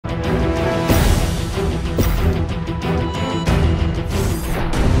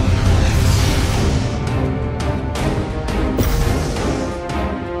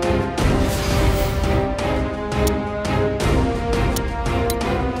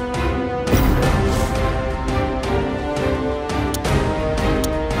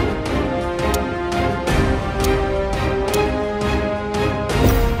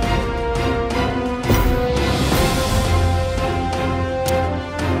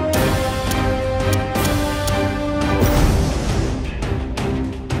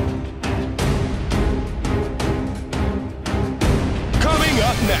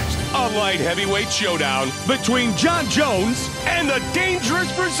heavyweight showdown between Jon Jones and the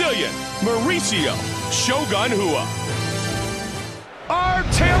dangerous Brazilian, Mauricio Shogun Rua. Our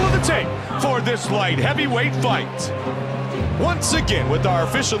tale of the tape for this light heavyweight fight. Once again, with our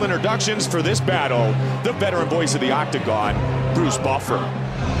official introductions for this battle, the veteran voice of the Octagon, Bruce Buffer.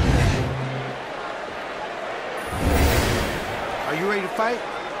 Are you ready to fight?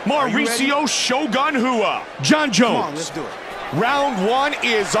 Mauricio Shogun Rua. Jon Jones. Come on, let's do it. Round one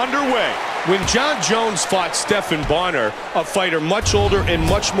is underway. When Jon Jones fought Stephan Bonner, a fighter much older and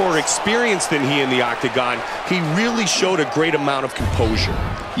much more experienced than he in the Octagon, he really showed a great amount of composure.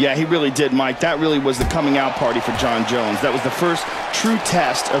 Yeah, he really did, Mike. That really was the coming out party for Jon Jones. That was the first true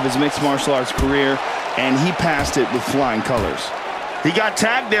test of his mixed martial arts career, and he passed it with flying colors. He got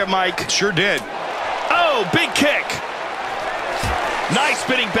tagged there, Mike. Sure did. Oh, big kick. Nice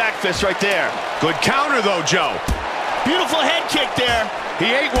spinning back fist right there. Good counter, though, Joe. Beautiful head kick there. He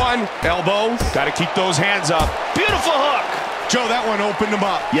ate one. Elbow. Got to keep those hands up. Beautiful hook. Joe, that one opened him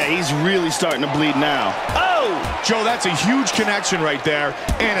up. Yeah, he's really starting to bleed now. Oh! Joe, that's a huge connection right there,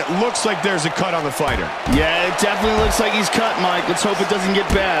 and it looks like there's a cut on the fighter. Yeah, it definitely looks like he's cut, Mike. Let's hope it doesn't get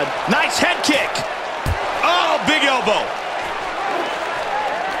bad. Nice head kick. Oh, big elbow.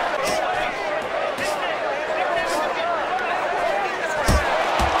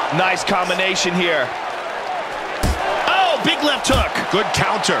 Nice combination here. Oh, big left hook. Good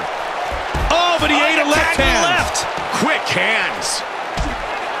counter. Oh, but he ate a left hand. Left. Quick hands.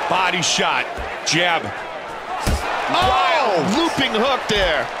 Body shot. Jab. Oh, looping hook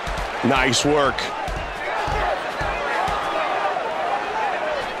there. Nice work.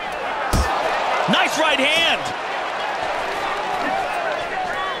 Nice right hand.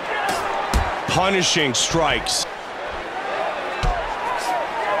 Punishing strikes.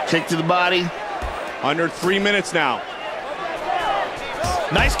 Kick to the body. Under 3 minutes now.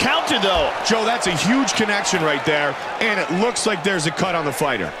 Nice counter, though. Joe, that's a huge connection right there, and it looks like there's a cut on the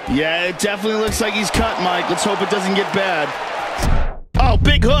fighter. Yeah, it definitely looks like he's cut, Mike. Let's hope it doesn't get bad. Oh,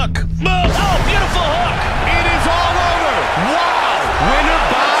 big hook. Oh, beautiful hook. It is all over. Wow. Winner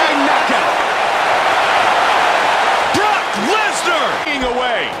by knockout. Brock Lesnar getting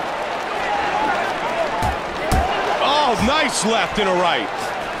away. Oh, nice left and a right.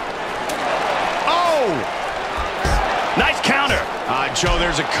 Oh. Nice counter. Joe,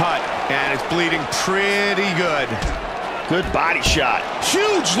 there's a cut, and it's bleeding pretty good. Good body shot.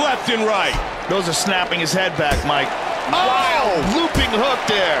 Huge left and right. Those are snapping his head back, Mike. Oh! Wow, looping hook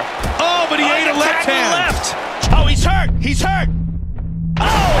there. Oh, but he ate a left hand. Left. Oh, he's hurt. He's hurt.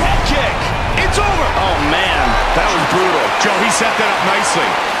 Oh, head kick. It's over. Oh, man, that was brutal. Joe, he set that up nicely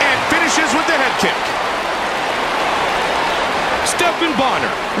and finishes with the head kick. Stephan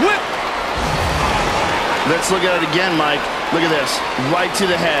Bonner. Whip. Let's look at it again, Mike. Look at this. Right to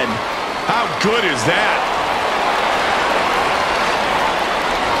the head. How good is that?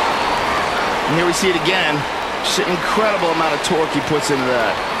 And here we see it again. Just an incredible amount of torque he puts into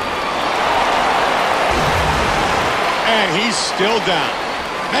that. And he's still down.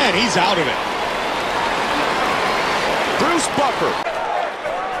 Man, he's out of it. Bruce Buffer.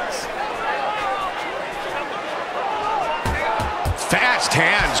 Fast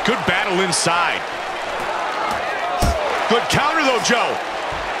hands. Good battle inside. Good counter, though, Joe.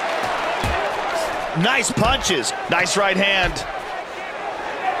 Nice punches. Nice right hand.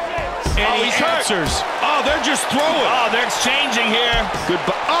 And he answers. Oh, they're just throwing. Oh, they're exchanging here. Good.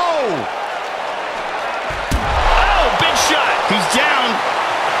 Oh! Oh, big shot. He's down.